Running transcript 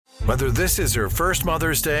Whether this is her first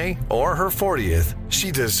Mother's Day or her 40th, she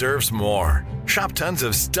deserves more. Shop tons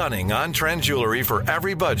of stunning on-trend jewelry for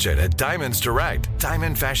every budget at Diamonds Direct.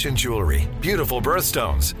 Diamond fashion jewelry, beautiful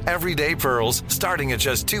birthstones, everyday pearls starting at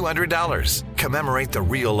just $200. Commemorate the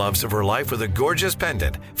real loves of her life with a gorgeous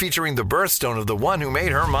pendant featuring the birthstone of the one who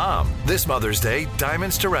made her mom. This Mother's Day,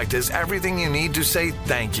 Diamonds Direct is everything you need to say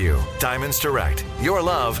thank you. Diamonds Direct. Your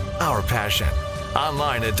love, our passion.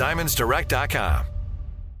 Online at diamondsdirect.com.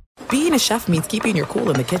 Being a chef means keeping your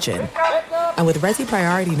cool in the kitchen. And with Resi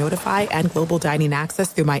Priority Notify and Global Dining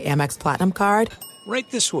Access through my Amex Platinum card, right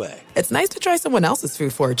this way. It's nice to try someone else's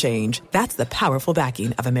food for a change. That's the powerful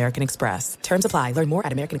backing of American Express. Terms apply. Learn more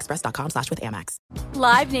at americanexpress.com/withAmex.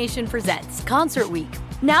 Live Nation presents Concert Week.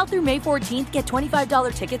 Now through May 14th, get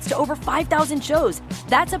 $25 tickets to over 5,000 shows.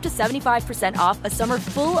 That's up to 75% off a summer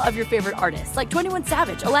full of your favorite artists like 21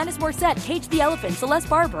 Savage, Alanis Morissette, Cage the Elephant, Celeste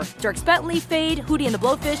Barber, Dierks Bentley, Fade, Hootie and the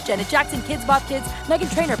Blowfish, Janet Jackson, Kidz Bop Kids,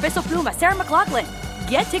 Meghan Trainor, Peso Pluma, Sarah McLachlan.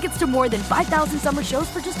 Get tickets to more than 5,000 summer shows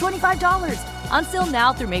for just $25. On sale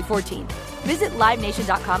now through May 14th. Visit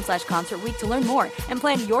LiveNation.com/Concert Week to learn more and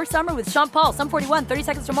plan your summer with Sean Paul, Sum 41, 30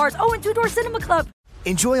 Seconds to Mars, and Two Door Cinema Club.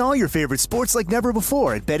 Enjoy all your favorite sports like never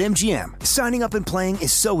before at BetMGM. Signing up and playing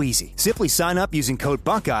is so easy. Simply sign up using code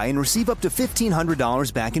Buckeye and receive up to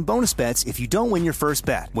 $1,500 back in bonus bets if you don't win your first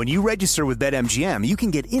bet. When you register with BetMGM, you can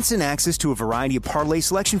get instant access to a variety of parlay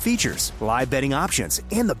selection features, live betting options,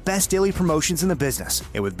 and the best daily promotions in the business.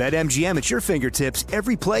 And with BetMGM at your fingertips,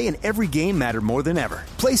 every play and every game matter more than ever.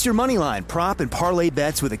 Place your moneyline, prop, and parlay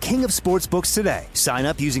bets with the king of sportsbooks today. Sign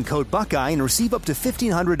up using code Buckeye and receive up to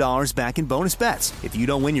 $1,500 back in bonus bets if you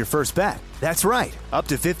don't win your first bet. That's right, up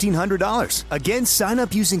to $1,500. Again, sign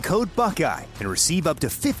up using code Buckeye and receive up to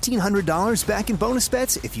 $1,500 back in bonus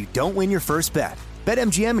bets if you don't win your first bet.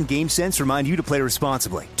 BetMGM and GameSense remind you to play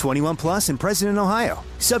responsibly. 21 plus and present in Ohio.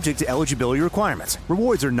 Subject to eligibility requirements.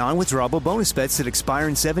 Rewards are non-withdrawable bonus bets that expire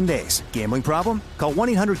in 7 days. Gambling problem? Call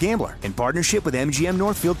 1-800-GAMBLER in partnership with MGM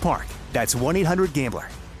Northfield Park. That's 1-800-GAMBLER.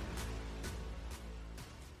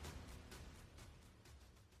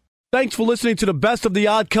 Thanks for listening to the Best of the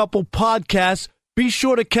Odd Couple podcast. Be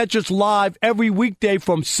sure to catch us live every weekday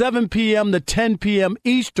from 7 p.m. to 10 p.m.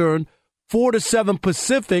 Eastern, 4 to 7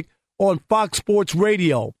 Pacific on Fox Sports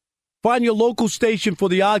Radio. Find your local station for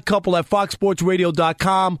The Odd Couple at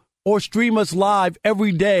foxsportsradio.com or stream us live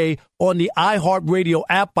every day on the iHeartRadio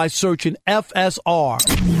app by searching FSR.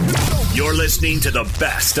 You're listening to the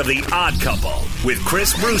Best of the Odd Couple with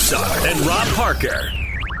Chris Broussard and Rob Parker.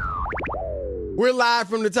 We're live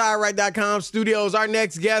from the TireRight.com studios. Our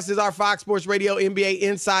next guest is our Fox Sports Radio NBA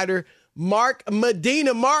insider, Mark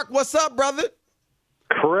Medina. Mark, what's up, brother?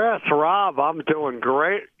 Chris, Rob, I'm doing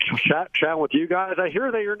great. Chatting with you guys. I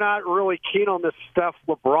hear that you're not really keen on this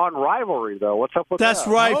Steph-LeBron rivalry, though. What's up with that? That's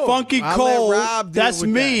right, Funky Cole. That's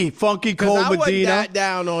me, that. Funky Cole Medina. I wasn't that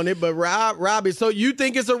down on it, but Robbie, so you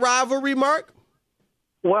think it's a rivalry, Mark?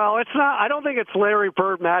 Well, it's not. I don't think it's Larry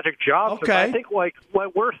Bird, Magic Johnson. Okay. I think like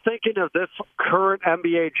when we're thinking of this current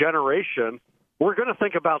NBA generation, we're going to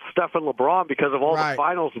think about Steph and LeBron because of all the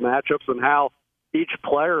finals matchups and how each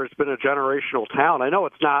player has been a generational talent. I know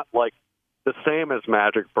it's not like the same as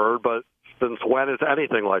Magic Bird, but since when is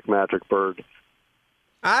anything like Magic Bird?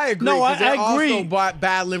 I agree. No, I agree. Also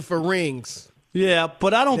battling for rings. Yeah,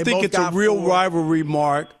 but I don't think it's a real rivalry,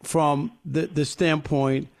 Mark, from the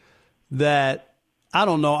standpoint that, I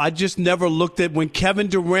don't know, I just never looked at when Kevin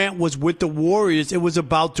Durant was with the Warriors, it was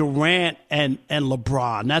about Durant and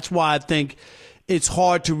LeBron. That's why I think it's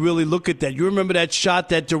hard to really look at that. You remember that shot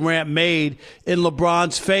that Durant made in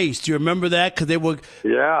LeBron's face? Do you remember that? Because they were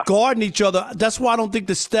guarding each other. That's why I don't think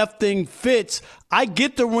the Steph thing fits. I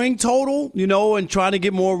get the ring total, and trying to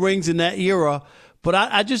get more rings in that era, but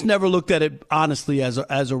I just never looked at it, honestly, as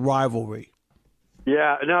a rivalry.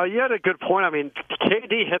 Yeah, no, you had a good point. I mean,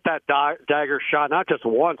 KD hit that dagger shot not just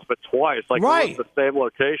once, but twice. Like, it was the same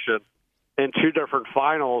location in two different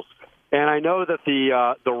finals. And I know that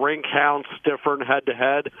the ring count's different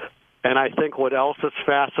head-to-head. And I think what else is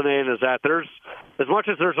fascinating is that there's, as much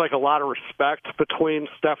as there's like a lot of respect between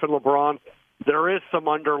Steph and LeBron, there is some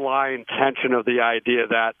underlying tension of the idea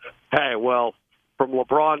that, hey, well, from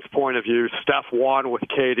LeBron's point of view, Steph won with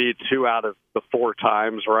KD 2 out of the 4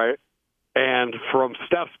 times, right? And from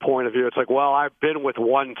Steph's point of view, it's like, well, I've been with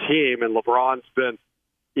one team, and LeBron's been,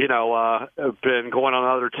 been going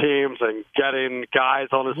on other teams and getting guys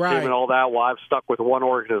on his team and all that, while I've stuck with one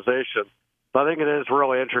organization. So I think it is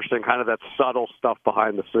really interesting, kind of that subtle stuff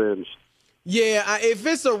behind the scenes. Yeah, if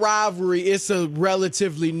it's a rivalry, it's a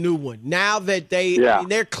relatively new one. Now that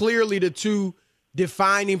they're clearly the two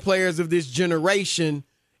defining players of this generation.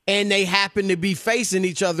 and they happen to be facing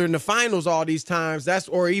each other in the finals all these times,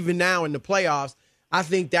 or even now in the playoffs, I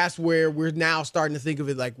think that's where we're now starting to think of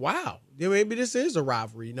it like, wow, maybe this is a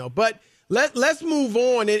rivalry, But let's move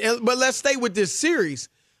on, but let's stay with this series.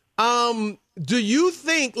 Do you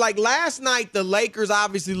think, like last night, the Lakers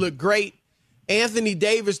obviously looked great. Anthony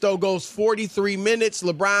Davis, though, goes 43 minutes.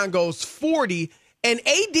 LeBron goes 40. And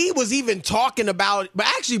AD was even talking about, but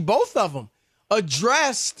actually both of them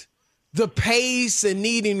addressed the pace and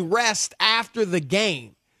needing rest after the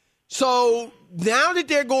game. So now that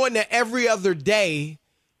they're going to every other day,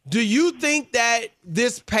 do you think that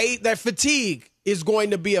that fatigue is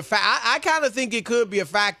going to be a factor? I kind of think it could be a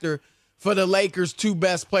factor for the Lakers' two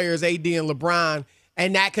best players, AD and LeBron,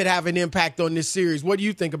 and that could have an impact on this series. What do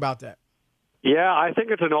you think about that? Yeah, I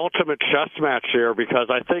think it's an ultimate chess match here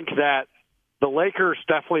because I think that the Lakers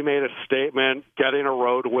definitely made a statement getting a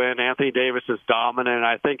road win. Anthony Davis is dominant.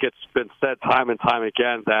 I think it's been said time and time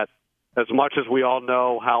again that as much as we all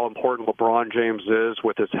know how important LeBron James is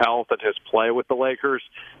with his health and his play with the Lakers,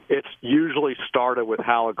 it's usually started with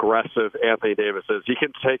how aggressive Anthony Davis is. He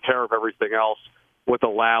can take care of everything else with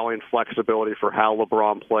allowing flexibility for how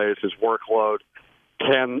LeBron plays, his workload.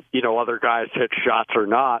 Can, other guys hit shots or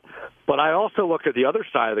not? But I also look at the other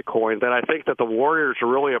side of the coin that I think that the Warriors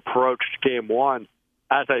really approached game one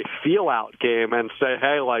as a feel-out game and say,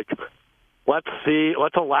 hey,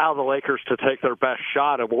 let's allow the Lakers to take their best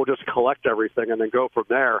shot and we'll just collect everything and then go from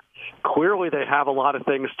there. Clearly they have a lot of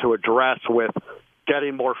things to address with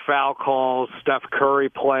getting more foul calls, Steph Curry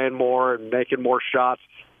playing more and making more shots,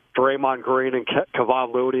 Draymond Green and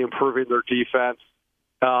Kevon Looney improving their defense.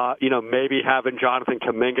 Maybe having Jonathan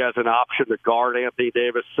Kuminga as an option to guard Anthony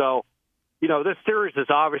Davis. So, this series is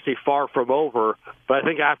obviously far from over, but I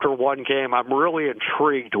think after one game, I'm really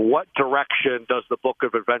intrigued. What direction does the book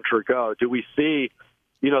of adventure go? Do we see,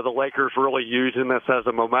 the Lakers really using this as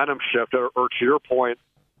a momentum shift? Or to your point,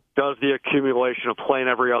 does the accumulation of playing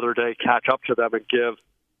every other day catch up to them and give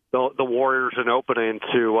the Warriors an opening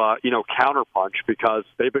to, counterpunch because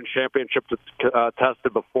they've been championship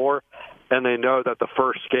tested before, and they know that the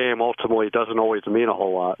first game ultimately doesn't always mean a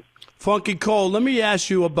whole lot. Funky Cole, let me ask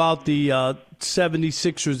you about the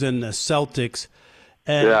 76ers and the Celtics.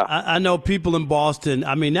 And yeah. I know people in Boston,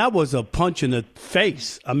 that was a punch in the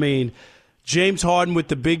face. James Harden with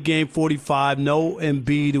the big game 45, no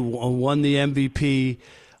Embiid who won the MVP.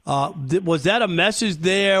 Was that a message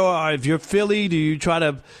there? Or if you're Philly, do you try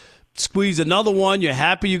to squeeze another one? You're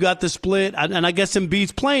happy you got the split, and I guess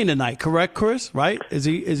Embiid's playing tonight, correct, Chris? Right? Is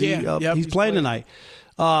he? He's playing tonight.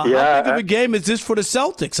 How big of a game is this for the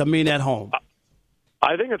Celtics? At home.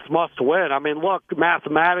 I think it's must win. Look,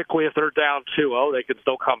 mathematically, if they're down 2-0, they can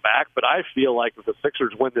still come back. But I feel like if the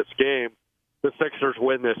Sixers win this game, the Sixers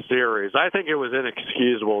win this series. I think it was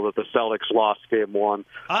inexcusable that the Celtics lost game one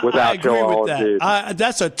without Joel Embiid.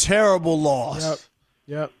 That's a terrible loss.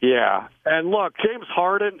 Yep. Yeah. And look, James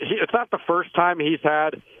Harden, it's not the first time he's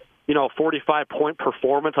had, a 45-point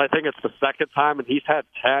performance. I think it's the second time, and he's had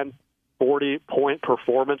 10 40-point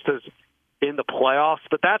performances in the playoffs.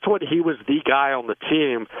 But that's when he was the guy on the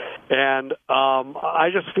team. And I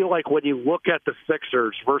just feel like when you look at the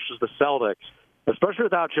Sixers versus the Celtics, especially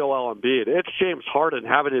without Joel Embiid, it's James Harden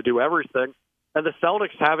having to do everything, and the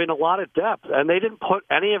Celtics having a lot of depth, and they didn't put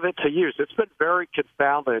any of it to use. It's been very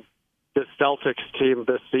confounding, this Celtics team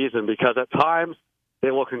this season, because at times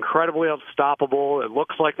they look incredibly unstoppable. It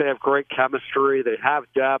looks like they have great chemistry. They have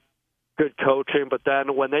depth, good coaching, but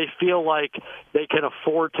then when they feel like they can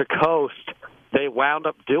afford to coast, they wound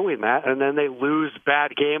up doing that, and then they lose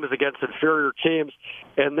bad games against inferior teams.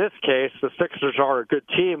 In this case, the Sixers are a good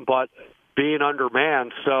team, but being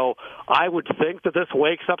undermanned. So I would think that this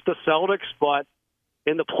wakes up the Celtics, but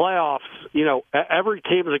in the playoffs, every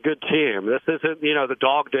team is a good team. This isn't, the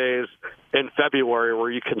dog days in February where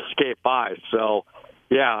you can skate by. So,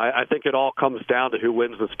 yeah, I think it all comes down to who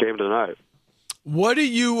wins this game tonight. What do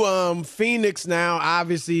you, Phoenix now,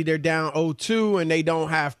 obviously they're down 0-2 and they don't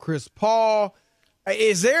have Chris Paul.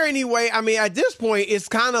 Is there any way, at this point, it's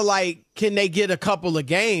kind of like, can they get a couple of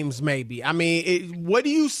games maybe? What do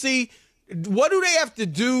you see? What do they have to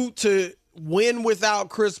do to win without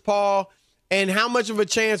Chris Paul? And how much of a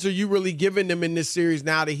chance are you really giving them in this series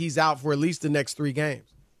now that he's out for at least the next 3 games?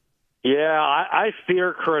 Yeah, I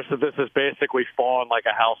fear, Chris, that this is basically fallen like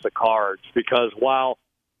a house of cards, because while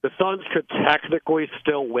the Suns could technically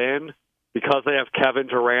still win because they have Kevin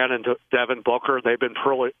Durant and Devin Booker, they've been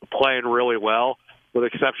playing really well, with the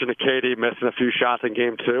exception of KD missing a few shots in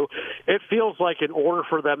Game 2. It feels like in order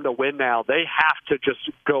for them to win now, they have to just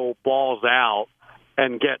go balls out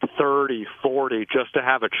and get 30, 40 just to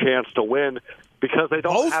have a chance to win, because they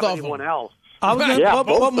don't have anyone else.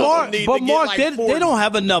 But Mark, they don't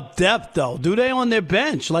have enough depth, though, do they, on their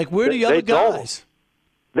bench? Like, where are the other guys?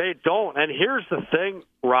 They don't. And here's the thing,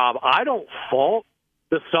 Rob. I don't fault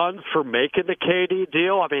the Suns for making the KD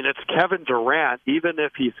deal. I mean, it's Kevin Durant. Even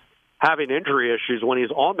if he's having injury issues when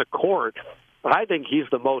he's on the court, I think he's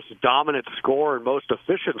the most dominant scorer and most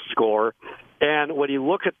efficient scorer. And when you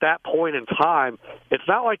look at that point in time, it's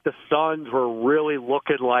not like the Suns were really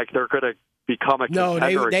looking like they're going to become a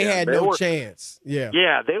contender. No, they had no chance.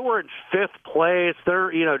 Yeah, they were in fifth place.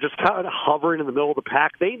 They're, just kind of hovering in the middle of the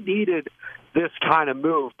pack. They needed this kind of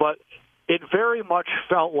move, but it very much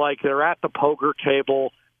felt like they're at the poker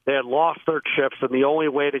table. They had lost their chips, and the only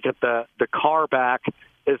way to get the car back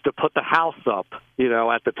is to put the house up,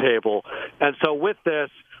 at the table. And so with this,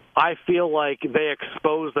 I feel like they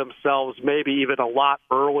exposed themselves maybe even a lot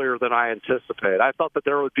earlier than I anticipated. I thought that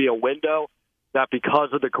there would be a window that because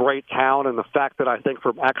of the great talent and the fact that I think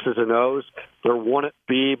from X's and O's, there wouldn't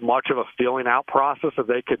be much of a feeling out process if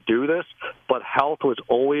they could do this. But health was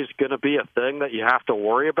always going to be a thing that you have to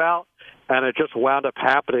worry about. And it just wound up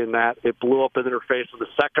happening that it blew up in their face in the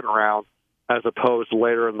second round as opposed to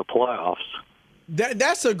later in the playoffs.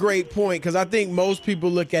 That's a great point, because I think most people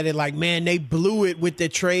look at it like, man, they blew it with the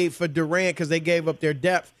trade for Durant because they gave up their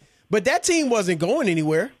depth. But that team wasn't going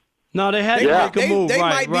anywhere. No, they had to make a move. They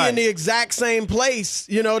might be in the exact same place,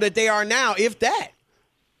 that they are now, if that.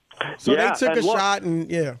 So they took a shot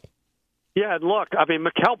Yeah, and look, I mean,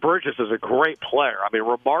 Mikal Bridges is a great player. I mean,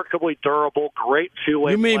 remarkably durable, great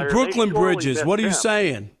two-way player. You mean Brooklyn Bridges. What are you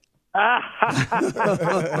saying? But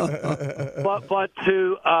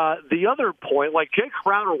to the other point, like Jake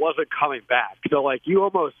Crowder wasn't coming back. So, like, you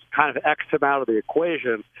almost kind of X'd him out of the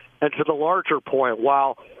equation. And to the larger point,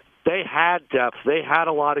 while they had depth, they had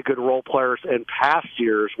a lot of good role players in past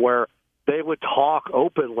years where they would talk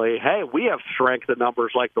openly, hey, we have strength in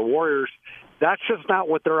numbers like the Warriors. That's just not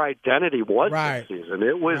what their identity was this season.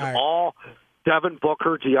 It was all Devin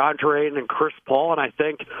Booker, DeAndre Ayton, and Chris Paul, and I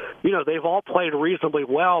think, they've all played reasonably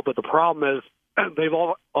well, but the problem is they've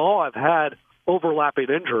all have had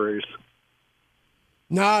overlapping injuries.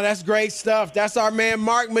 No, that's great stuff. That's our man,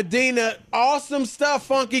 Mark Medina. Awesome stuff,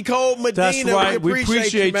 Funky Cold Medina. That's right. We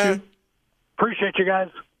appreciate you, man. Appreciate you guys.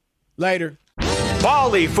 Later.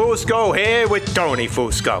 Paulie Fusco here with Tony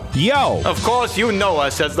Fusco. Yo! Of course, you know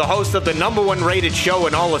us as the host of the #1 rated show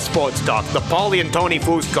in all of sports talk, the Paulie and Tony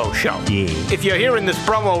Fusco Show. Yeah. If you're hearing this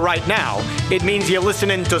promo right now, it means you're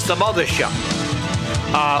listening to some other show.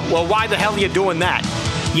 Well, why the hell are you doing that?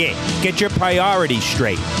 Yeah, get your priorities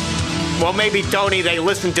straight. Well, maybe, Tony, they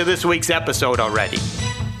listened to this week's episode already.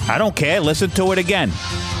 I don't care. Listen to it again.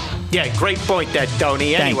 Yeah, great point there,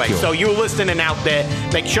 Tony. Anyway, so you listening out there,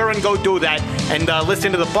 make sure and go do that and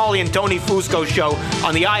listen to the Paulie and Tony Fusco Show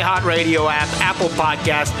on the iHeartRadio app, Apple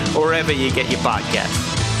Podcasts, or wherever you get your podcasts.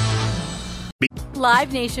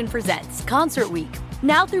 Live Nation presents Concert Week.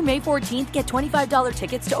 Now through May 14th, get $25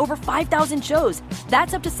 tickets to over 5,000 shows.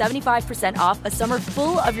 That's up to 75% off a summer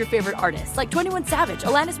full of your favorite artists like 21 Savage,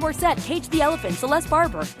 Alanis Morissette, Cage the Elephant, Celeste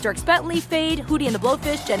Barber, Dierks Bentley, Fade, Hootie and the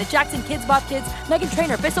Blowfish, Janet Jackson, Kidz Bop Kids, Meghan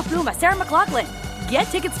Trainor, Peso Pluma, Sarah McLachlan. Get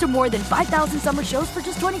tickets to more than 5,000 summer shows for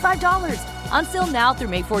just $25. Until now through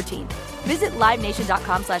May 14th. Visit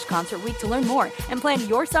LiveNation.com/Concert Week to learn more and plan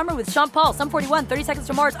your summer with Sean Paul, Sum 41, 30 Seconds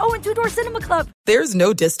to Mars, and Two Door Cinema Club. There's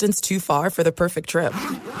no distance too far for the perfect trip.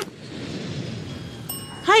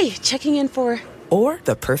 Hi, checking in for... Or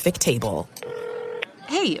the perfect table.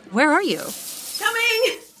 Hey, where are you?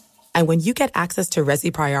 Coming! And when you get access to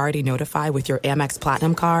Resi Priority Notify with your Amex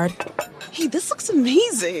Platinum card... Hey, this looks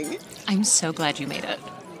amazing. I'm so glad you made it.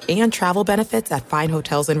 And travel benefits at fine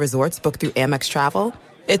hotels and resorts booked through Amex Travel...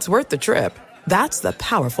 It's worth the trip. That's the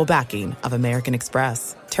powerful backing of American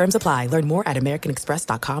Express. Terms apply. Learn more at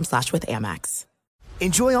americanexpress.com/withAmex.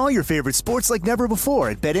 Enjoy all your favorite sports like never before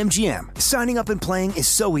at BetMGM. Signing up and playing is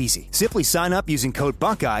so easy. Simply sign up using code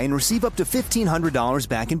Buckeye and receive up to $1,500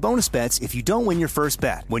 back in bonus bets if you don't win your first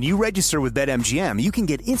bet. When you register with BetMGM, you can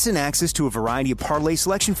get instant access to a variety of parlay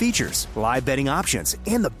selection features, live betting options,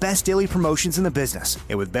 and the best daily promotions in the business.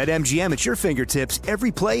 And with BetMGM at your fingertips,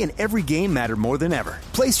 every play and every game matter more than ever.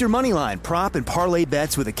 Place your moneyline, prop, and parlay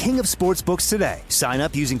bets with the king of sportsbooks today. Sign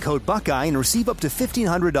up using code Buckeye and receive up to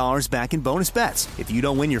 $1,500 back in bonus bets if you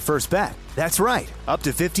don't win your first bet. That's right, up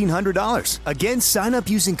to $1,500. Again, sign up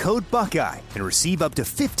using code Buckeye and receive up to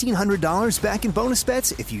 $1,500 back in bonus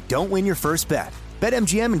bets if you don't win your first bet.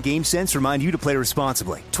 BetMGM and GameSense remind you to play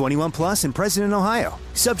responsibly. 21 plus and present in Ohio.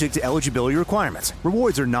 Subject to eligibility requirements.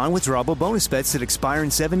 Rewards are non-withdrawable bonus bets that expire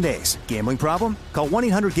in 7 days. Gambling problem? Call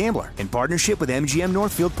 1-800-GAMBLER in partnership with MGM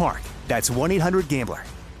Northfield Park. That's 1-800-GAMBLER.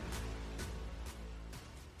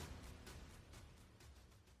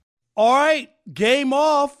 All right, game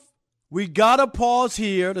off. We got to pause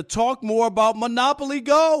here to talk more about Monopoly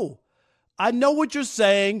Go. I know what you're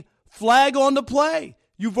saying. Flag on the play.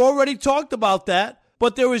 You've already talked about that,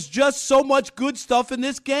 but there is just so much good stuff in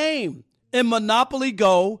this game. In Monopoly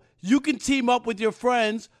Go, you can team up with your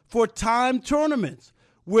friends for timed tournaments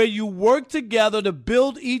where you work together to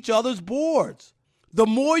build each other's boards. The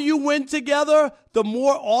more you win together, the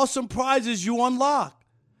more awesome prizes you unlock.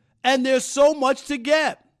 And there's so much to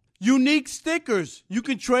get. Unique stickers you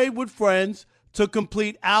can trade with friends to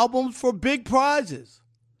complete albums for big prizes.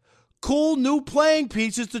 Cool new playing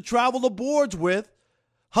pieces to travel the boards with.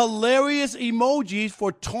 Hilarious emojis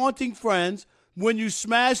for taunting friends when you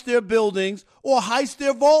smash their buildings or heist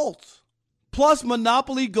their vaults. Plus,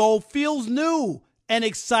 Monopoly Go feels new and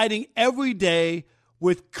exciting every day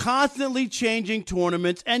with constantly changing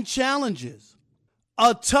tournaments and challenges.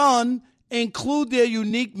 A ton include their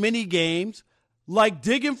unique mini games like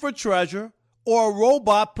digging for treasure or a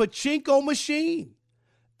robot pachinko machine.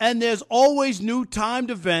 And there's always new timed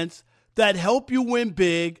events that help you win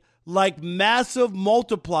big, like massive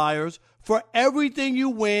multipliers for everything you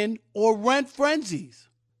win or rent frenzies.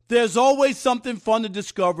 There's always something fun to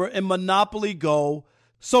discover in Monopoly Go,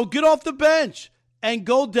 so get off the bench and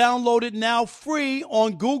go download it now free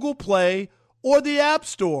on Google Play or the App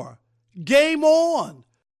Store. Game on!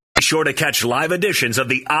 Be sure to catch live editions of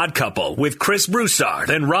The Odd Couple with Chris Broussard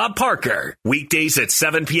and Rob Parker. Weekdays at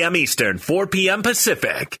 7 p.m. Eastern, 4 p.m.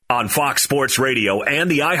 Pacific on Fox Sports Radio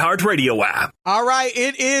and the iHeartRadio app. All right,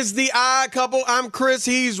 it is The Odd Couple. I'm Chris.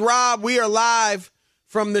 He's Rob. We are live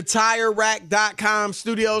from the TireRack.com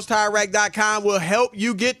studios. TireRack.com will help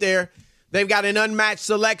you get there. They've got an unmatched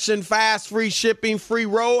selection, fast, free shipping, free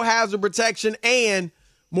road hazard protection, and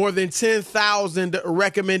more than 10,000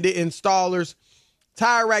 recommended installers.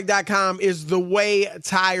 TireRack.com is the way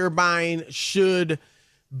tire buying should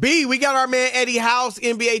be. We got our man Eddie House,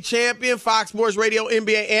 NBA champion, Fox Sports Radio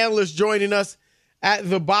NBA analyst, joining us at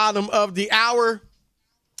the bottom of the hour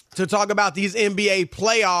to talk about these NBA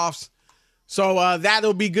playoffs. So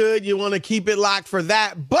that'll be good. You want to keep it locked for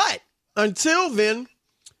that. But until then,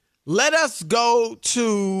 let us go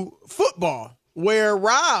to football, where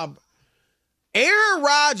Aaron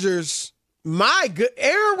Rodgers,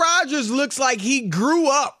 Aaron Rodgers looks like he grew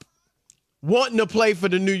up wanting to play for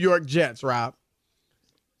the New York Jets, Rob.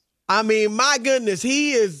 I mean, my goodness,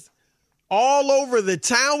 he is all over the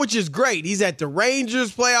town, which is great. He's at the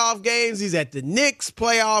Rangers playoff games. He's at the Knicks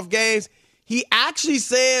playoff games. He actually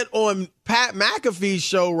said on Pat McAfee's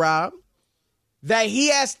show, Rob, that he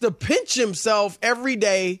has to pinch himself every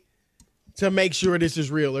day to make sure this is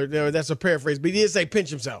real. Or that's a paraphrase, but he did say pinch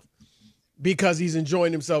himself because he's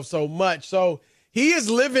enjoying himself so much. So he is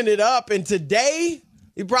living it up. And today,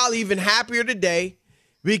 he's probably even happier today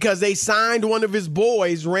because they signed one of his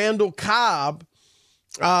boys, Randall Cobb,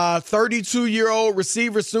 32-year-old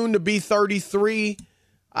receiver, soon to be 33.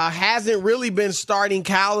 Hasn't really been starting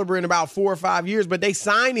caliber in about 4 or 5 years, but they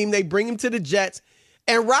signed him. They bring him to the Jets.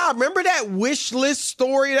 And Rob, remember that wish list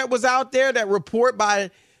story that was out there, that report by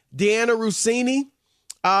Deanna Rossini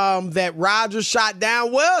that Rodgers shot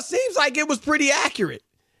down? Well, it seems like it was pretty accurate.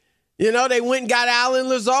 You know, they went and got Allen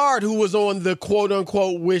Lazard, who was on the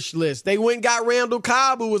quote-unquote wish list. They went and got Randall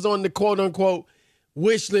Cobb, who was on the quote-unquote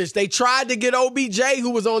wish list. They tried to get OBJ, who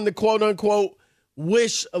was on the quote-unquote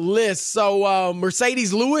wish list. So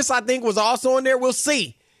Mercedes Lewis, I think, was also on there. We'll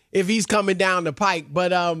see if he's coming down the pike.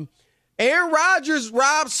 But Aaron Rodgers,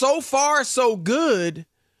 Rob, so far so good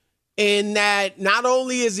in that not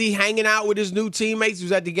only is he hanging out with his new teammates, he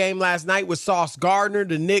was at the game last night with Sauce Gardner,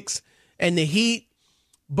 the Knicks and the Heat,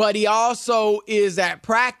 but he also is at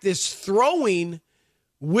practice throwing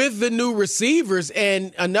with the new receivers.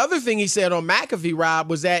 And another thing he said on McAfee, Rob,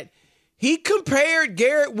 was that he compared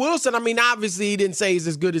Garrett Wilson. I mean, obviously he didn't say he's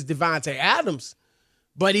as good as Devontae Adams,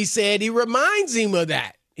 but he said he reminds him of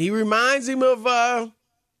that. He reminds him of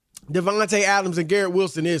Devontae Adams, and Garrett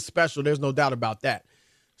Wilson is special. There's no doubt about that.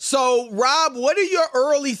 So, Rob, what are your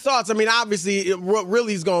early thoughts? I mean, obviously, what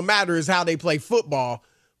really is going to matter is how they play football.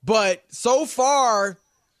 But so far,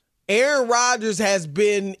 Aaron Rodgers has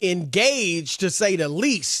been engaged, to say the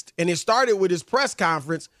least. And it started with his press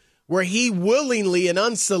conference where he willingly and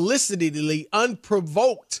unsolicitedly,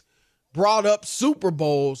 unprovoked, brought up Super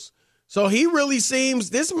Bowls. So he really seems,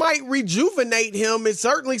 this might rejuvenate him. It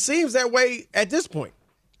certainly seems that way at this point.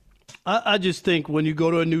 I just think when you go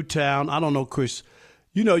to a new town, I don't know, Chris,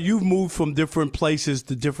 you know, you've moved from different places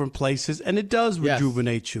to different places, and it does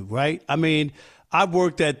rejuvenate you, right? I mean, I've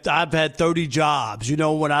had 30 jobs. You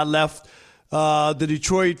know, when I left the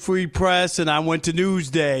Detroit Free Press and I went to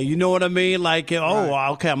Newsday. You know what I mean? Like,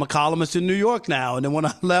 okay, I'm a columnist in New York now. And then when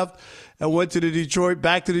I left and went to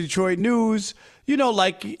back to the Detroit News,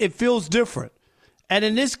 like it feels different. And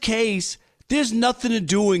in this case, there's nothing to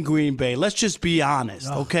do in Green Bay. Let's just be honest,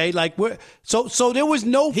 okay? Like so there was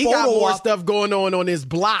no. He got more stuff going on his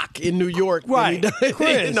block in New York, right?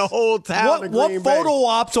 Chris, in the whole town. What photo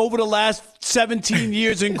ops over the last 17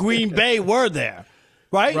 years in Green Bay were there,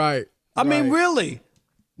 right? Right. I mean, really.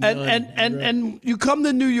 And you come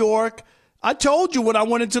to New York. I told you when I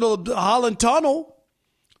went into the Holland Tunnel.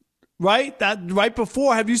 Right, right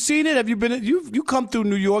before. Have you seen it? Have you been? You come through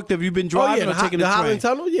New York? Have you been driving or taking the train? Holland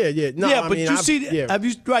Tunnel? Yeah. No, yeah, but you see, have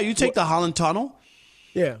you? Right, you take the Holland Tunnel.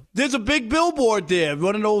 Yeah, there's a big billboard there,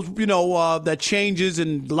 one of those, that changes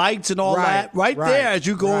and lights and all that. Right there as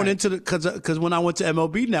you going into the because when I went to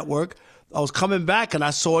MLB Network, I was coming back and I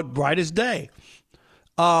saw it bright as day.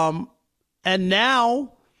 And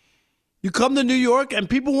now you come to New York and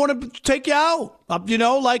people want to take you out.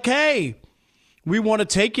 Like, hey. We want to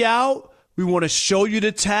take you out. We want to show you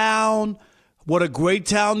the town, what a great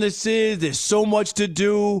town this is. There's so much to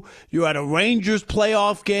do. You're at a Rangers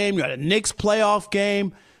playoff game. You're at a Knicks playoff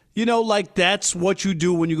game. Like that's what you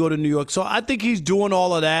do when you go to New York. So I think he's doing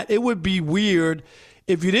all of that. It would be weird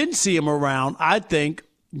if you didn't see him around, I think,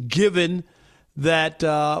 given that,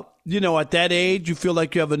 at that age, you feel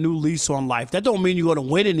like you have a new lease on life. That don't mean you're going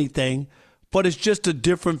to win anything, but it's just a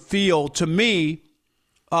different feel to me.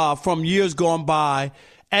 From years gone by,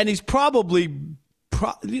 and he's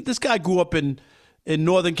this guy grew up in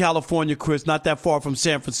Northern California, Chris, not that far from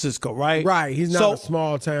San Francisco, right? Right. He's not a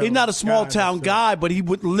small town. He's not a small town guy, but he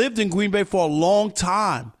lived in Green Bay for a long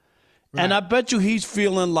time, and I bet you he's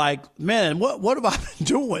feeling like, man, what have I been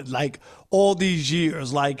doing like all these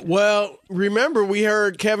years? Like, well, remember we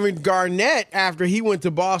heard Kevin Garnett after he went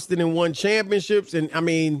to Boston and won championships, and I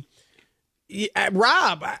mean,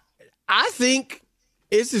 Rob, I think.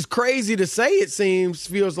 It's as crazy to say, it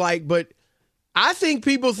feels like, but I think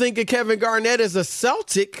people think of Kevin Garnett as a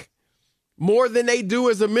Celtic more than they do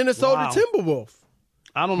as a Minnesota Timberwolf.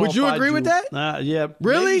 I don't know. Would you agree with that? Yeah.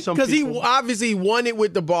 Really? Because he obviously won it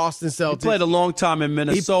with the Boston Celtics. He played a long time in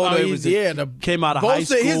Minnesota. Came out of high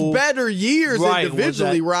school. His better years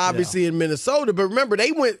individually were obviously in Minnesota. But remember,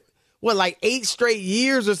 they went, like 8 straight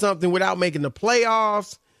years or something without making the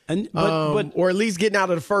playoffs. Or at least getting out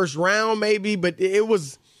of the first round, maybe. But it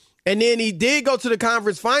was, and then he did go to the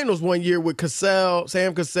conference finals one year with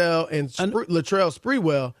Sam Cassell, and Latrell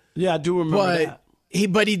Sprewell. Yeah, I do remember that.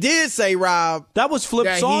 But he did say, Rob, that was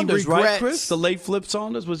Flip Saunders, right, Chris? The late Flip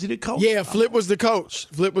Saunders, was he the coach? Yeah, Flip was the coach.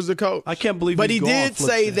 I can't believe. But he did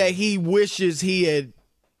say that he wishes he had,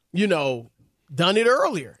 done it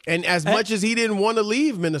earlier, and as much as he didn't want to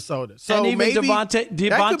leave Minnesota. So and even maybe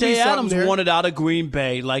Devontae Adams wanted out of Green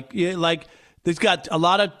Bay. Like there's got a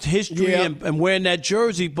lot of history and wearing that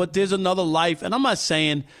jersey, but there's another life. And I'm not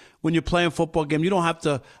saying when you're playing a football game, you don't have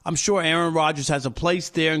to. I'm sure Aaron Rodgers has a place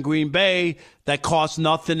there in Green Bay that costs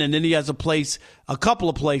nothing, and then he has a couple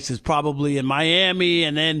of places, probably in Miami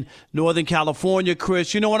and then Northern California,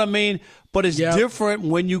 Chris. You know what I mean? But it's different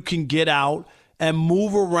when you can get out and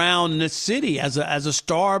move around the city as a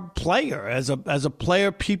star player, as a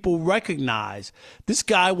player people recognize. This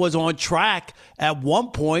guy was on track at one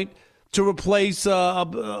point to replace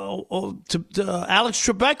Alex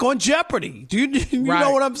Trebek on Jeopardy. Do you know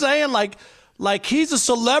what I'm saying? Like he's a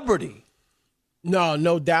celebrity.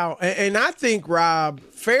 No doubt. And I think, Rob,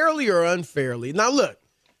 fairly or unfairly. Now look,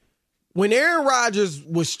 when Aaron Rodgers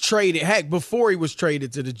was traded, heck, before he was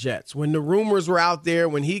traded to the Jets, when the rumors were out there,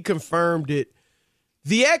 when he confirmed it,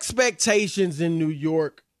 the expectations in New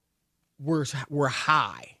York were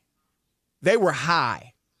high. They were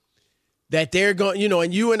high. That they're going,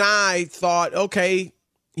 and you and I thought, okay,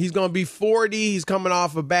 he's going to be 40. He's coming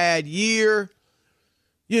off a bad year.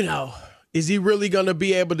 Is he really going to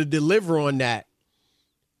be able to deliver on that?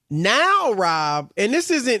 Now, Rob, and this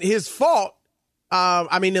isn't his fault.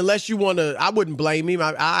 Unless you want to, I wouldn't blame him.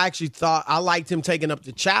 I actually thought I liked him taking up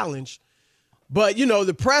the challenge. But,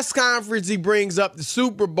 the press conference, he brings up the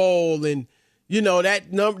Super Bowl and,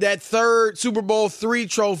 that third Super Bowl III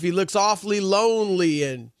trophy looks awfully lonely.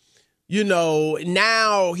 And,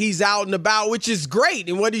 now he's out and about, which is great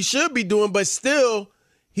and what he should be doing. But still,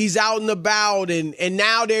 he's out and about. And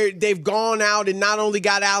now they've gone out and not only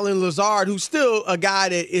got Allen Lazard, who's still a guy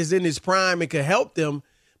that is in his prime and can help them,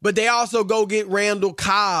 but they also go get Randall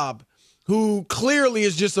Cobb, who clearly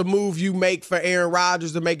is just a move you make for Aaron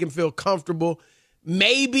Rodgers to make him feel comfortable.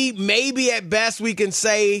 Maybe at best we can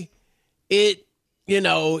say it,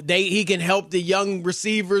 he can help the young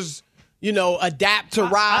receivers, adapt to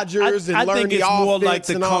Rodgers and learn the offense. I think it's more like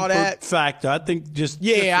the comfort factor. I think just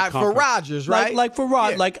for Rodgers, right? Like for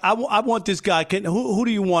Rodgers, like I want this guy. Who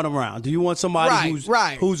do you want around? Do you want somebody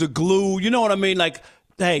who's a glue? You know what I mean? Like,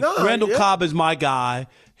 hey, Randall Cobb is my guy.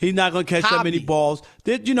 He's not going to catch that many balls.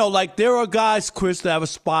 There are guys, Chris, that have a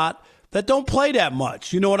spot that don't play that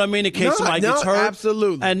much. You know what I mean? In case somebody gets hurt.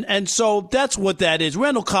 Absolutely. And so that's what that is.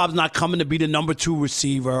 Randall Cobb's not coming to be the number 2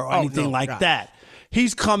 receiver or anything like that.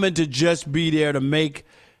 He's coming to just be there to make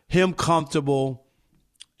him comfortable.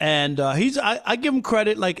 And I give him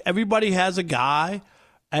credit. Like, everybody has a guy,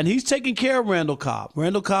 and he's taking care of Randall Cobb.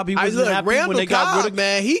 Randall Cobb, he wasn't happy when they got rid of him.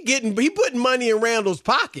 Man, he putting money in Randall's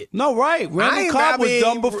pocket. No, right. Randall Cobb was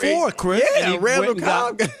done before, Chris. Yeah, Randall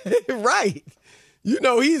Cobb. Right.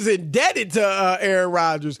 He's indebted to Aaron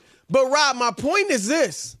Rodgers. But, Rob, my point is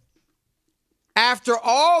this. After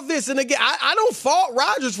all this, and again, I don't fault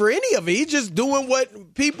Rodgers for any of it. He's just doing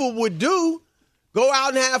what people would do, go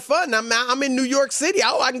out and have fun. I'm in New York City.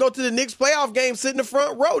 I can go to the Knicks playoff game, sit in the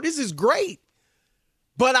front row. This is great.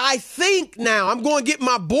 But I think now I'm going to get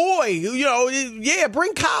my boy,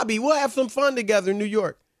 bring Cobby. We'll have some fun together in New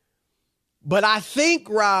York. But I think,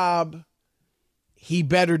 Rob, he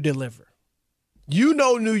better deliver.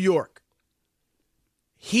 New York.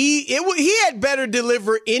 He had better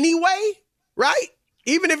deliver anyway. Right?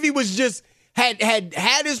 Even if he was just had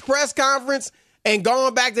his press conference and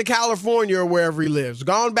gone back to California or wherever he lives,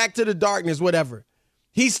 gone back to the darkness, whatever,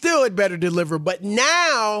 he still had better deliver. But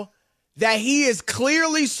now that he is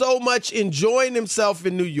clearly so much enjoying himself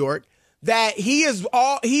in New York, that he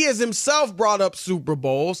has himself brought up Super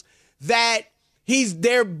Bowls, that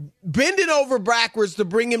they're bending over backwards to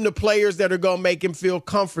bring him to players that are going to make him feel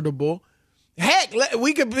comfortable. Heck,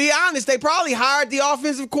 we could be honest, they probably hired the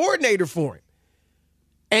offensive coordinator for him.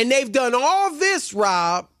 And they've done all this,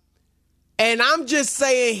 Rob, and I'm just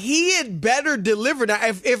saying he had better deliver. Now,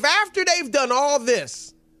 if after they've done all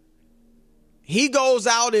this, he goes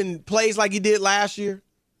out and plays like he did last year,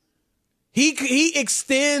 he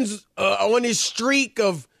extends on his streak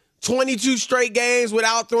of 22 straight games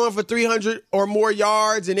without throwing for 300 or more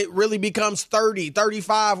yards, and it really becomes 30,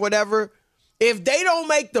 35, whatever. If they don't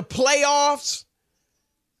make the playoffs,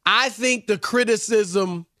 I think the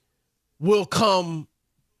criticism will come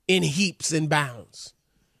in heaps and bounds.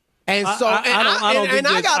 And so, I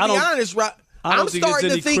got to be honest, I'm starting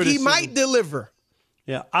to think he might deliver.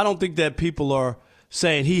 Yeah, I don't think that people are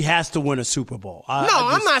saying he has to win a Super Bowl.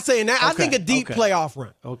 I'm not saying that. Okay, I think a deep playoff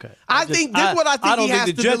run. Okay. I think he has to deliver. I don't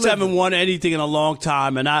think the Jets haven't won anything in a long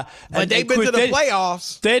time. But they've been to the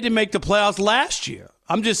playoffs. They didn't make the playoffs last year.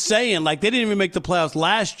 I'm just saying, they didn't even make the playoffs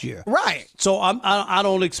last year. Right. So I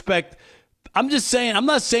don't expect – I'm just saying – I'm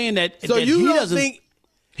not saying that – So you don't think –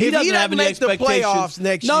 he doesn't have any expectations. The playoffs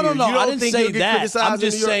next year. No. I didn't say that. I'm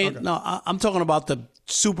just saying. Okay. No, I'm talking about the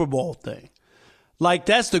Super Bowl thing.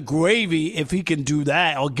 That's the gravy if he can do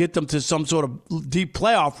that or get them to some sort of deep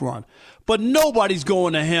playoff run. But nobody's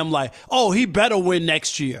going to him he better win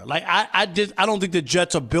next year. I don't think the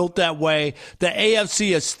Jets are built that way. The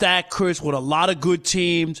AFC is stacked, Chris, with a lot of good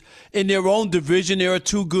teams in their own division. There are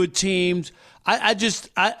 2 good teams. I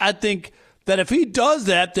think that if he does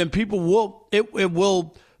that, then people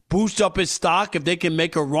will boost up his stock if they can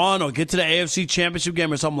make a run or get to the AFC Championship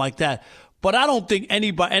game or something like that. But I don't think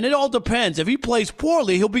anybody, and it all depends. If he plays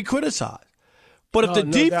poorly, he'll be criticized. But if the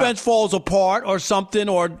defense falls apart or something,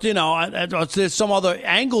 or there's some other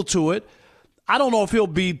angle to it, I don't know if he'll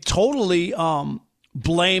be totally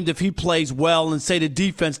blamed if he plays well and say the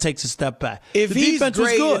defense takes a step back. If he's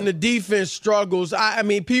great and the defense struggles, I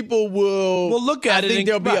mean, people will look at it. I think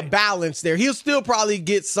there'll be a balance there. He'll still probably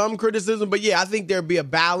get some criticism, but I think there'll be a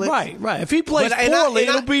balance. Right. If he plays poorly,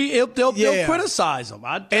 they'll criticize him.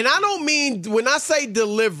 And I don't mean, when I say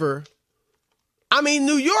deliver, I mean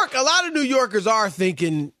New York. A lot of New Yorkers are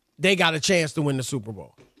thinking they got a chance to win the Super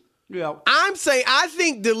Bowl. Yeah. I'm saying I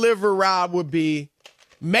think deliver, Rob, would be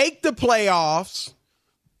make the playoffs,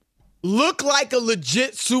 look like a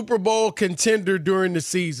legit Super Bowl contender during the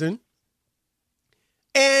season,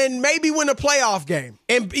 and maybe win a playoff game.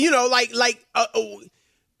 And,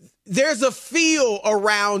 there's a feel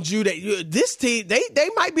around you that this team, they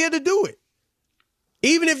might be able to do it.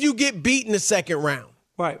 Even if you get beat in the second round.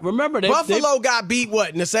 Right. Remember, Buffalo got beat,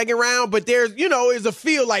 in the second round? But there's a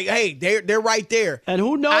feel like, hey, they're right there. And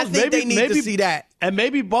who knows? I think they need to see that. And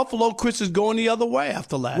maybe Buffalo, Chris, is going the other way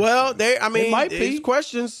after last. Well, there's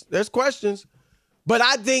questions. There's questions. But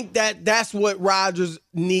I think that's what Rodgers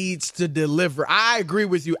needs to deliver. I agree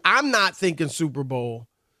with you. I'm not thinking Super Bowl.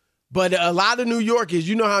 But a lot of New York is,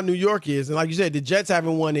 you know how New York is. And like you said, the Jets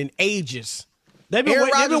haven't won in ages. They've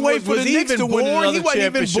been waiting for the Knicks to win another championship. He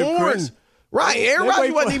wasn't even born. Chris. Right, Aaron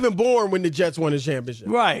Rodgers wasn't even born when the Jets won the championship.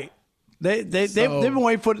 Right. They've been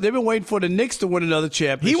waiting for the Knicks to win another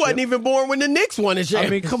championship. He wasn't even born when the Knicks won the championship.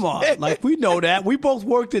 I mean, come on, like we know that. We both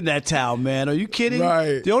worked in that town, man. Are you kidding?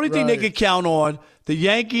 Right. The only thing they could count on the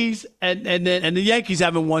Yankees and the Yankees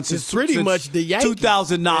haven't won since much the Yankees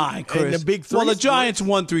 2009, Chris. And the big three. Well, the Giants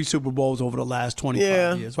won 3 Super Bowls over the last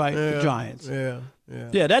 25 years, right? Yeah, the Giants. Yeah.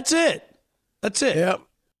 That's it. Yep.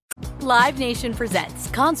 Live Nation presents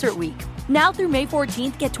Concert Week. Now through May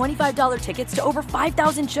 14th, get $25 tickets to over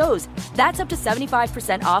 5,000 shows. That's up to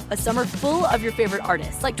 75% off a summer full of your favorite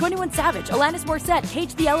artists like 21 Savage, Alanis Morissette,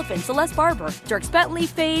 Cage the Elephant, Celeste Barber, Dierks Bentley,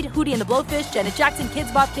 Fade, Hootie and the Blowfish, Janet Jackson,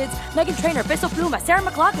 Kids Bop Kids, Meghan Trainor, Peso Pluma, Sarah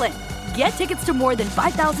McLachlan. Get tickets to more than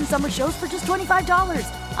 5,000 summer shows for just $25.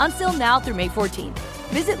 Until now through May 14th.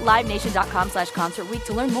 Visit LiveNation.com/Concert Week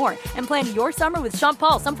to learn more and plan your summer with Sean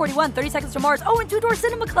Paul, Sum 41, 30 Seconds to Mars, and Two Door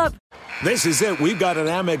Cinema Club. This is it. We've got an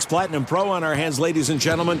Amex Platinum Pro on our hands, ladies and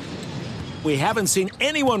gentlemen. We haven't seen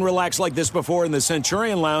anyone relax like this before in the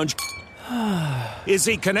Centurion Lounge. Is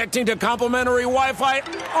he connecting to complimentary Wi-Fi?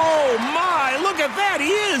 Oh, my. Look at that.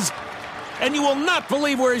 He is. And you will not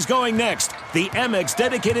believe where he's going next. The Amex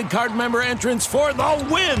dedicated card member entrance for the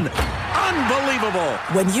win. Unbelievable.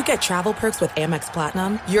 When you get travel perks with Amex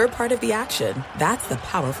Platinum, you're part of the action. That's the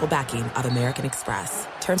powerful backing of American Express.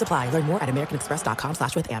 Terms apply. Learn more at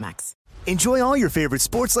americanexpress.com/withAmex. Enjoy all your favorite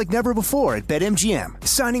sports like never before at BetMGM.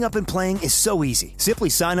 Signing up and playing is so easy. Simply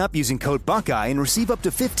sign up using code Buckeye and receive up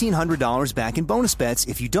to $1,500 back in bonus bets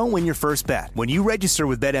if you don't win your first bet. When you register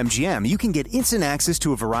with BetMGM, you can get instant access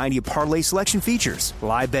to a variety of parlay selection features,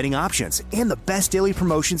 live betting options, and the best daily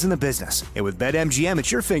promotions in the business. And with BetMGM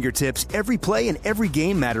at your fingertips, every play and every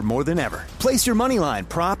game matter more than ever. Place your moneyline,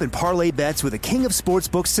 prop, and parlay bets with the king of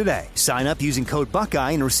sportsbooks today. Sign up using code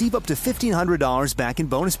Buckeye and receive up to $1,500 back in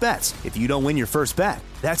bonus bets if you don't win your first bet.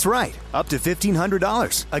 That's right, up to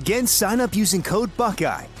 $1,500. Again, sign up using code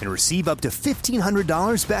Buckeye and receive up to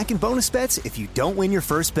 $1,500 back in bonus bets if you don't win your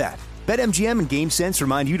first bet. BetMGM and GameSense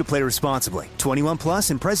remind you to play responsibly. 21 plus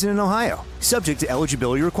and present in Ohio. Subject to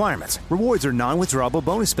eligibility requirements. Rewards are non-withdrawable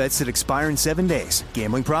bonus bets that expire in 7 days.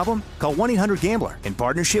 Gambling problem? Call 1-800-GAMBLER in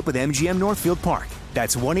partnership with MGM Northfield Park.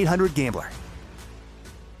 That's 1-800-GAMBLER.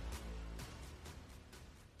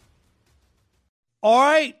 All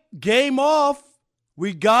right, game off.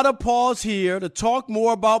 We got to pause here to talk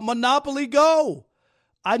more about Monopoly Go.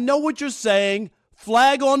 I know what you're saying.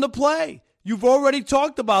 Flag on the play. You've already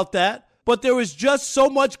talked about that, but there is just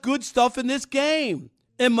so much good stuff in this game.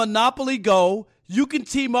 In Monopoly Go, you can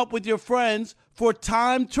team up with your friends for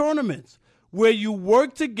timed tournaments where you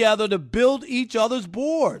work together to build each other's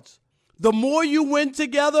boards. The more you win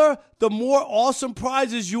together, the more awesome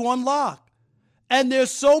prizes you unlock. And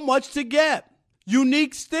there's so much to get.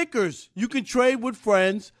 Unique stickers you can trade with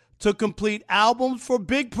friends to complete albums for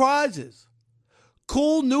big prizes.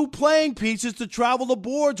 Cool new playing pieces to travel the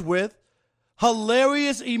boards with.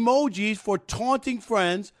 Hilarious emojis for taunting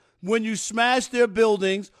friends when you smash their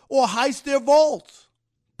buildings or heist their vaults.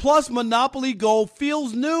 Plus, Monopoly Go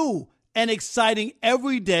feels new and exciting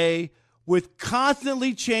every day with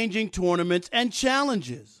constantly changing tournaments and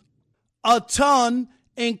challenges. A ton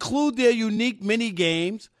include their unique mini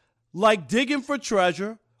games like digging for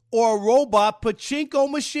treasure or a robot pachinko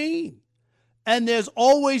machine. And there's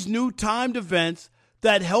always new timed events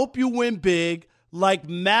that help you win big, like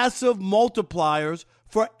massive multipliers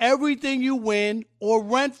for everything you win or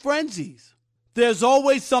rent frenzies. There's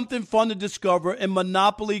always something fun to discover in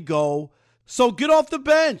Monopoly Go, so get off the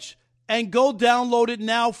bench and go download it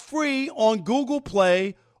now free on Google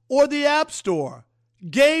Play or the App Store.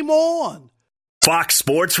 Game on! Fox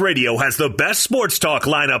Sports Radio has the best sports talk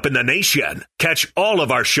lineup in the nation. Catch all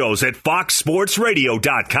of our shows at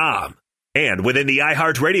foxsportsradio.com. And within the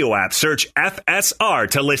iHeartRadio app, search FSR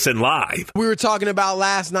to listen live. We were talking about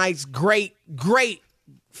last night's great,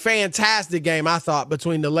 fantastic game, I thought,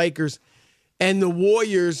 between the Lakers and the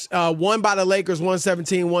Warriors. Won by the Lakers,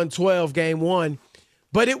 117-112, game one.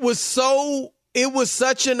 But it was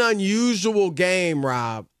such an unusual game,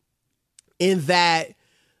 Rob, in that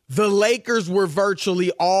the Lakers were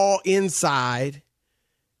virtually all inside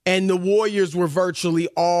and the Warriors were virtually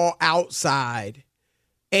all outside.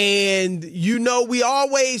 And, we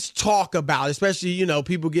always talk about, especially,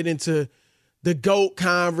 people get into the GOAT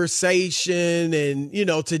conversation and,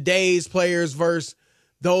 today's players versus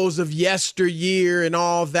those of yesteryear and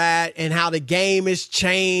all that, and how the game has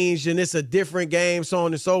changed and it's a different game, so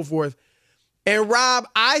on and so forth. And Rob,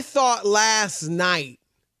 I thought last night,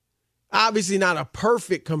 obviously not a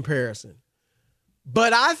perfect comparison,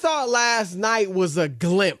 But I thought last night was a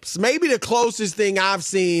glimpse, maybe the closest thing I've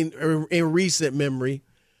seen in recent memory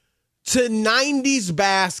to 90s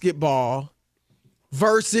basketball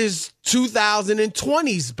versus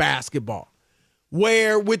 2020s basketball,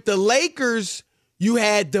 where with the Lakers, you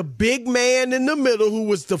had the big man in the middle who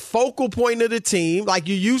was the focal point of the team, like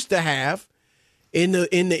you used to have in the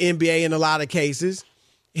NBA in a lot of cases.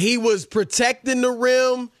 He was protecting the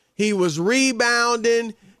rim. He was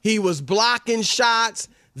rebounding. He was blocking shots.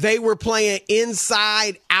 They were playing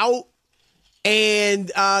inside out.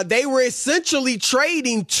 And they were essentially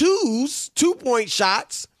trading 2-point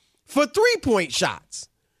shots for 3-point shots.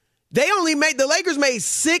 The Lakers made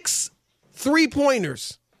 6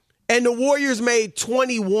 3-pointers, and the Warriors made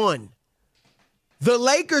 21. The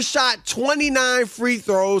Lakers shot 29 free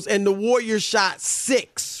throws, and the Warriors shot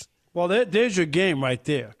 6. Well, there's your game right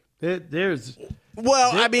there. There's.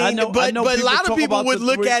 Well, I mean, but a lot of people would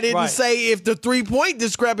look at it and say if the 3-point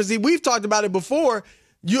discrepancy, we've talked about it before,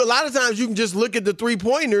 a lot of times you can just look at the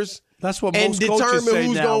 3-pointers. That's what and most coaches determine say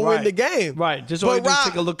who's going to win the game. Right. Just always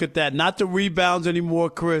take a look at that. Not the rebounds anymore,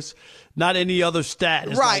 Chris. Not any other stat.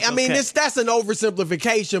 It's right. Like, I mean, that's an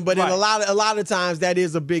oversimplification, but in a lot of times that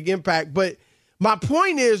is a big impact. But my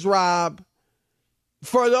point is, Rob,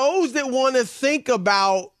 for those that want to think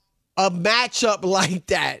about a matchup like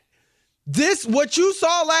that, what you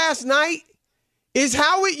saw last night is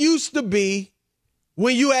how it used to be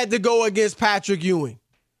when you had to go against Patrick Ewing,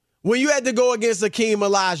 when you had to go against Hakeem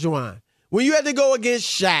Olajuwon, when you had to go against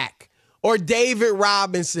Shaq or David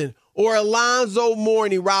Robinson or Alonzo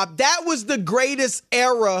Mourning, Rob. That was the greatest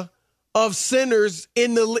era of centers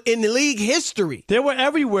in the league history. They were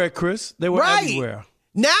everywhere, Chris. They were everywhere.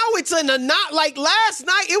 Now it's not like last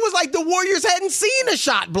night. It was like the Warriors hadn't seen a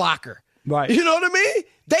shot blocker. Right. You know what I mean?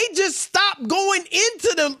 They just stopped going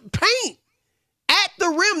into the paint at the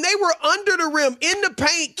rim. They were under the rim in the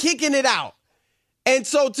paint, kicking it out. And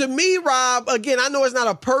so to me, Rob, again, I know it's not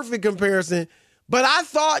a perfect comparison, but I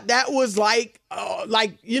thought that was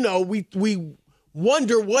we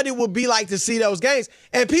wonder what it would be like to see those games.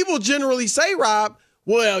 And people generally say, Rob,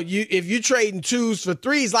 well, if you're trading 2s for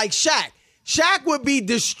 3s, like Shaq would be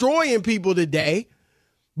destroying people today.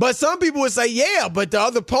 But some people would say, yeah, but the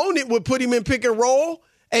other opponent would put him in pick and roll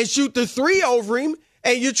and shoot the 3 over him,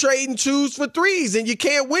 and you're trading 2s for 3s, and you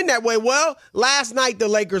can't win that way. Well, last night the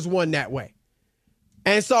Lakers won that way.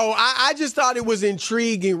 And so I just thought it was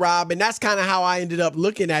intriguing, Rob, and that's kind of how I ended up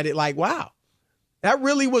looking at it like, wow, that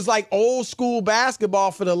really was like old school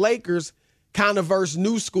basketball for the Lakers kind of versus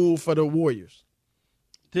new school for the Warriors.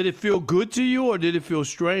 Did it feel good to you or did it feel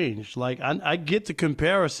strange? Like, I get the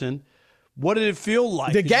comparison. What did it feel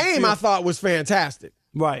like? The game I thought was fantastic.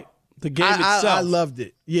 Right. The game itself. I loved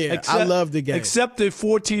it. Yeah, I loved the game. Except the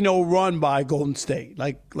 14-0 run by Golden State.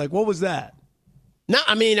 Like what was that? No,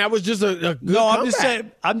 I mean, that was just a good comeback.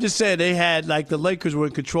 I'm just saying they had, like, the Lakers were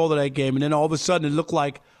in control of that game, and then all of a sudden it looked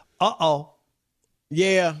like, uh-oh.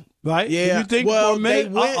 Yeah. Right? Yeah. Did you think for a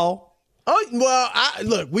minute, uh-oh? Oh, well,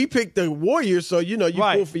 look, we picked the Warriors, so, you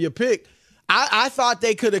pull for your pick. I thought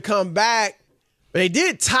they could have come back, but they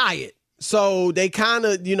did tie it. So they kind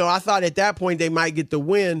of, I thought at that point they might get the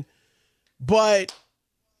win. But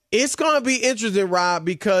it's going to be interesting, Rob,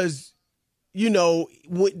 because,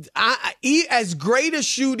 as great a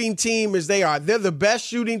shooting team as they are, they're the best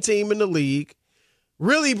shooting team in the league.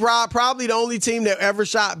 Really, probably the only team that ever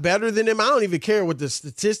shot better than them. I don't even care what the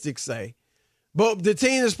statistics say. But the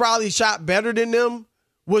team that's probably shot better than them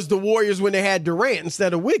was the Warriors when they had Durant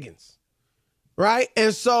instead of Wiggins. Right?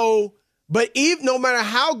 And so, but even no matter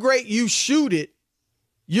how great you shoot it,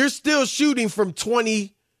 you're still shooting from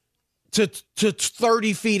 20 to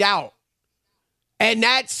 30 feet out. And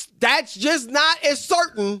that's just not as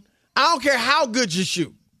certain. I don't care how good you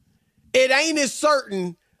shoot. It ain't as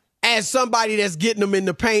certain as somebody that's getting them in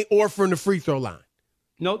the paint or from the free throw line.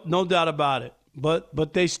 No doubt about it.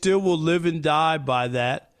 But they still will live and die by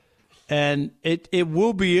that. And it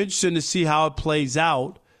will be interesting to see how it plays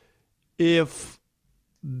out if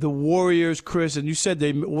the Warriors, Chris, and you said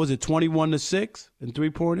was it 21-6 in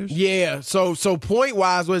 3-pointers? Yeah. So point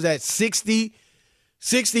wise was that 63-18,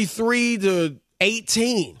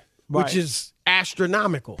 right, which is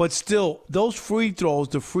astronomical. But still, those free throws,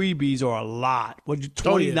 the freebies are a lot.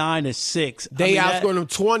 29-6. They outscored them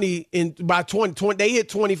 20 by 20. They hit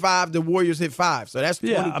 25. The Warriors hit 5. So that's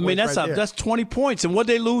 20 points. That's 20 points. And what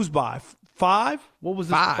they lose by 5? What was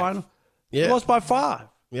the final? Yeah, they lost by 5.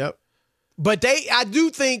 Yep. But I do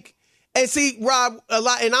think, and see, Rob, a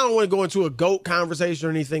lot, and I don't want to go into a GOAT conversation or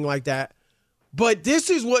anything like that, but this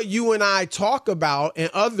is what you and I talk about, and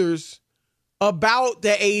others about the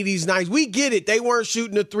 80s, 90s. We get it. They weren't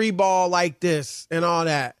shooting the 3-ball like this and all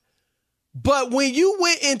that. But when you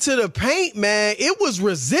went into the paint, man, it was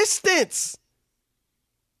resistance.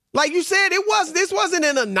 Like you said, this wasn't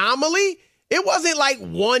an anomaly. It wasn't like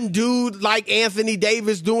one dude like Anthony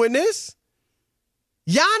Davis doing this.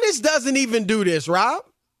 Giannis doesn't even do this, Rob,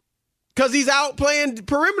 because he's out playing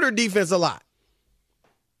perimeter defense a lot.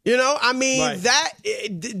 Right.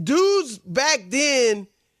 Dudes back then,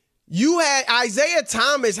 you had Isaiah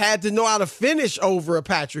Thomas had to know how to finish over a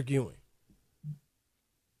Patrick Ewing.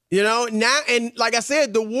 Now, and like I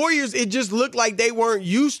said, the Warriors, it just looked like they weren't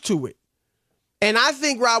used to it. And I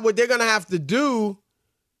think, Rob, what they're going to have to do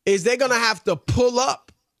is they're going to have to pull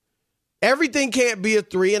up. Everything can't be a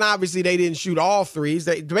three, and obviously they didn't shoot all threes.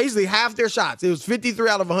 They basically half their shots. It was 53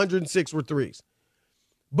 out of 106 were threes.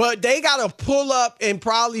 But they got to pull up and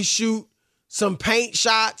probably shoot some paint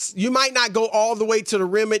shots. You might not go all the way to the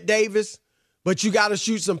rim at Davis, but you got to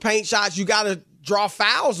shoot some paint shots. You got to draw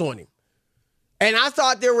fouls on him. And I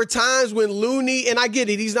thought there were times when Looney, and I get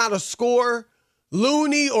it, he's not a scorer,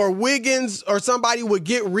 Looney or Wiggins or somebody would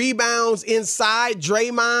get rebounds inside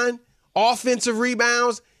Draymond, offensive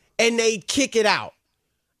rebounds, and they'd kick it out.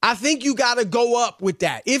 I think you got to go up with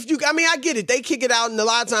that. I get it. They kick it out, and a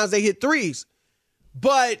lot of times they hit threes.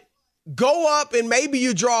 But go up and maybe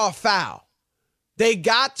you draw a foul. They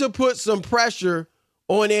got to put some pressure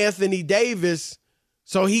on Anthony Davis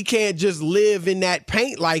so he can't just live in that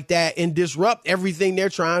paint like that and disrupt everything they're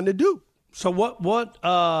trying to do. So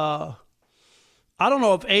I don't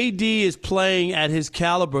know if AD is playing at his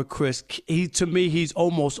caliber, Chris. To me, he's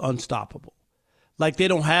almost unstoppable. Like they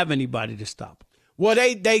don't have anybody to stop him. Well,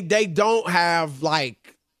 they don't have,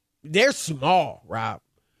 like, they're small, Rob.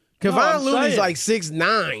 Kevon Looney's like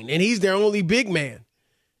 6'9", and he's their only big man.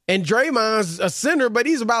 And Draymond's a center, but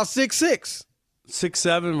he's about 6'6".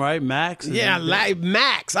 6'7", right? Max? Yeah, like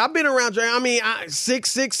max. I've been around Draymond.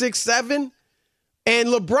 6'6", 6'7". And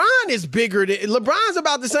LeBron is bigger. LeBron's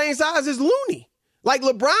about the same size as Looney. Like,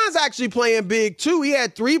 LeBron's actually playing big, too. He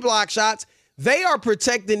had 3 block shots. They are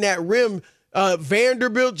protecting that rim. Jared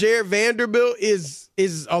Vanderbilt is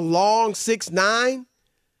a long 6'9".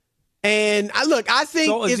 And I think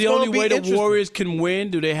so. Is it's the only way the Warriors can win?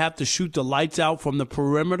 Do they have to shoot the lights out from the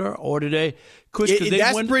perimeter, or do they?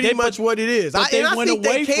 That's pretty much what it is. I think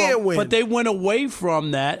they can win. But they went away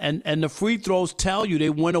from that, and the free throws tell you they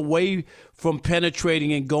went away from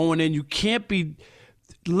penetrating and going in. You can't be.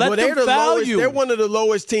 Let them foul you. They're one of the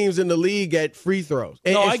lowest teams in the league at free throws.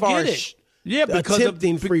 No, I get it. Yeah, because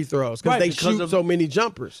attempting free throws because they shoot so many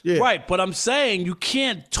jumpers. Yeah, right. But I'm saying you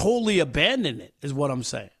can't totally abandon it. Is what I'm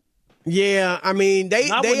saying. Yeah, I mean they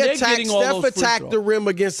attack. Steph attacked the rim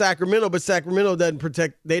against Sacramento, but Sacramento doesn't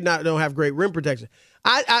protect. Don't have great rim protection.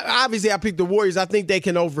 I obviously picked the Warriors. I think they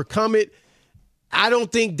can overcome it. I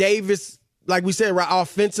don't think Davis, like we said,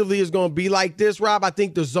 offensively is going to be like this, Rob. I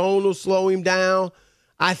think the zone will slow him down.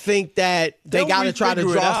 I think that they got to try to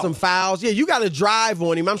draw some fouls. Yeah, you got to drive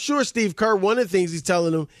on him. I'm sure Steve Kerr, one of the things he's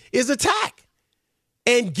telling them is attack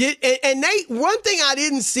and one thing I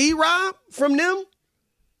didn't see, Rob, from them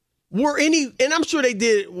and I'm sure they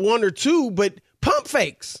did 1 or 2, but pump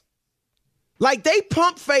fakes. Like they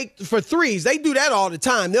pump fake for threes. They do that all the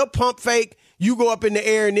time. They'll pump fake, you go up in the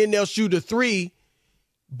air and then they'll shoot a 3.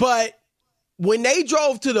 But when they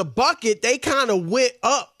drove to the bucket, they kind of went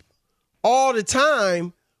up all the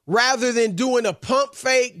time rather than doing a pump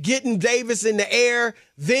fake, getting Davis in the air,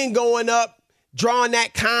 then going up, drawing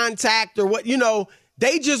that contact or what,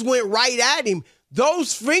 they just went right at him.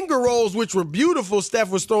 Those finger rolls, which were beautiful, Steph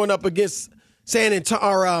was throwing up against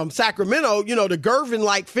Sacramento, the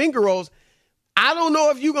Gervin-like finger rolls. I don't know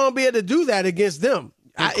if you're going to be able to do that against them.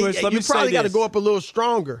 Chris, you probably got to go up a little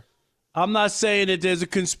stronger. I'm not saying that there's a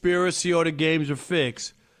conspiracy or the games are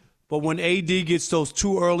fixed, but when AD gets those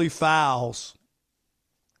 2 early fouls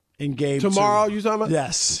in game tomorrow, 2, you talking about?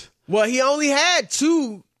 Yes. Well, he only had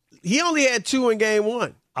 2. He only had 2 in game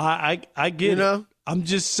 1. I get it. I'm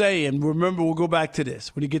just saying, remember, we'll go back to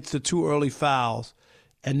this, when he gets the 2 early fouls,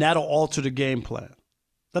 and that'll alter the game plan.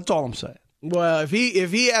 That's all I'm saying. Well, if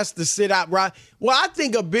he has to sit out, Rob, I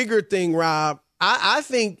think a bigger thing, Rob, I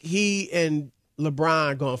think he and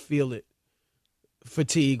LeBron going to feel it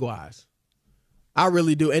fatigue-wise. I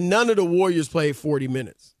really do. And none of the Warriors played 40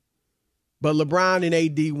 minutes. But LeBron and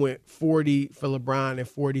AD went 40 for LeBron and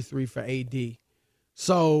 43 for AD.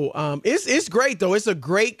 So it's great, though. It's a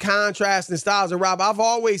great contrast in styles. And, Rob, I've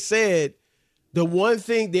always said the one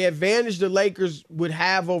thing, the advantage the Lakers would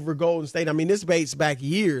have over Golden State, I mean, this dates back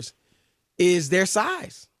years, is their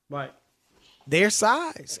size. Right. Their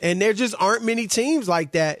size. And there just aren't many teams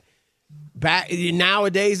like that back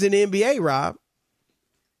nowadays in the NBA, Rob.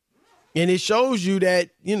 And it shows you that,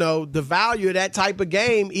 the value of that type of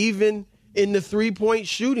game, even in the three-point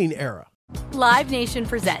shooting era. Live Nation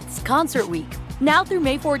presents Concert Week. Now through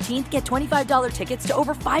May 14th, get $25 tickets to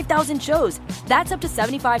over 5,000 shows. That's up to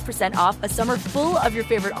 75% off a summer full of your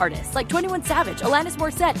favorite artists like 21 Savage, Alanis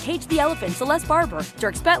Morissette, Cage the Elephant, Celeste Barber,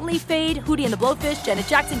 Dierks Bentley, Fade, Hootie and the Blowfish, Janet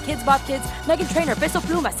Jackson, Kids Bop Kids, Meghan Trainor, Peso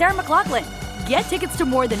Pluma, Sarah McLachlan. Get tickets to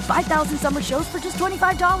more than 5,000 summer shows for just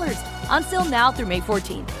 $25. On sale now through May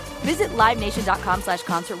 14th. Visit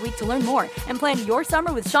LiveNation.com/Concert Week to learn more and plan your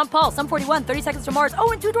summer with Sean Paul, Sum 41, 30 Seconds to Mars,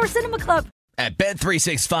 and Two Door Cinema Club. At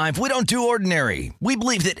Bet365, we don't do ordinary. We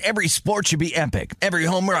believe that every sport should be epic. Every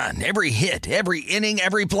home run, every hit, every inning,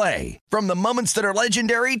 every play. From the moments that are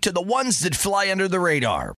legendary to the ones that fly under the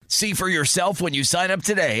radar. See for yourself when you sign up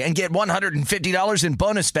today and get $150 in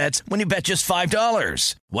bonus bets when you bet just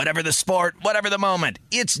 $5. Whatever the sport, whatever the moment,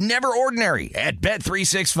 it's never ordinary at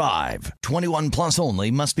Bet365. 21 plus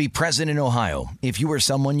only. Must be present in Ohio. If you or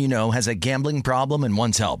someone you know has a gambling problem and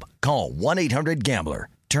wants help, call 1-800-GAMBLER.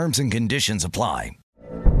 Terms and conditions apply.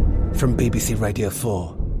 From BBC Radio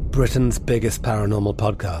 4, Britain's biggest paranormal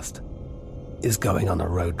podcast is going on a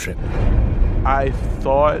road trip. I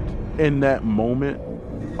thought in that moment,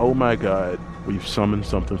 oh my God, we've summoned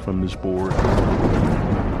something from this board.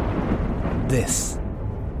 This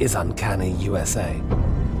is Uncanny USA.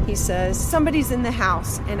 He says, somebody's in the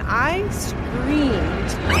house, and I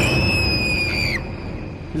screamed.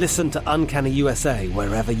 Listen to Uncanny USA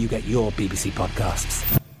wherever you get your BBC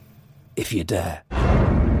podcasts, if you dare.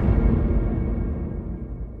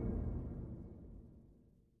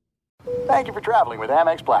 Thank you for traveling with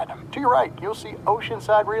Amex Platinum. To your right, you'll see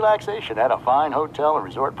oceanside relaxation at a fine hotel and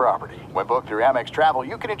resort property. When booked through Amex Travel,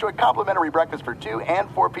 you can enjoy complimentary breakfast for 2 and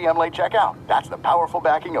 4 p.m. late checkout. That's the powerful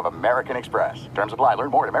backing of American Express. Terms apply.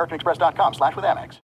 Learn more at americanexpress.com/withAmex.